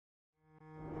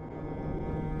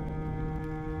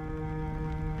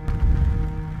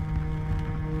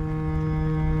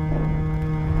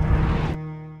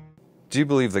Do you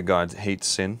believe that God hates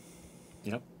sin?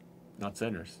 Yep, not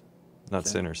sinners. Not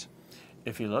sinners.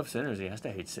 If he loves sinners, he has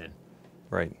to hate sin.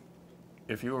 Right.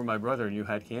 If you were my brother and you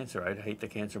had cancer, I'd hate the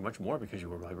cancer much more because you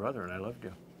were my brother and I loved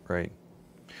you. Right.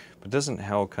 But doesn't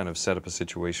hell kind of set up a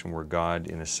situation where God,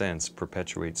 in a sense,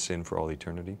 perpetuates sin for all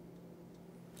eternity?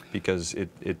 Because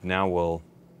it now will,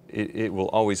 it will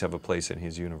always have a place in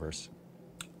his universe.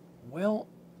 Well,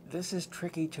 this is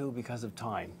tricky too because of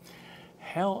time.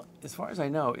 Hell, as far as I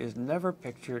know, is never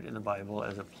pictured in the Bible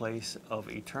as a place of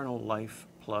eternal life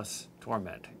plus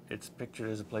torment. It's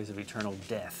pictured as a place of eternal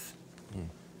death.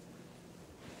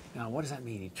 Now, what does that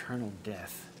mean, eternal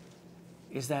death?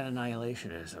 Is that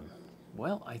annihilationism?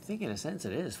 Well, I think in a sense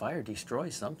it is. Fire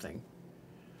destroys something.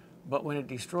 But when it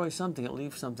destroys something, it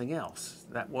leaves something else.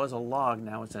 That was a log,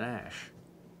 now it's an ash.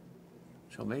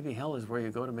 So maybe hell is where you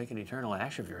go to make an eternal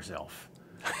ash of yourself.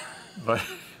 But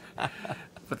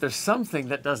there's something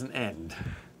that doesn't end.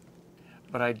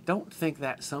 But I don't think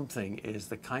that something is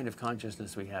the kind of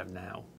consciousness we have now.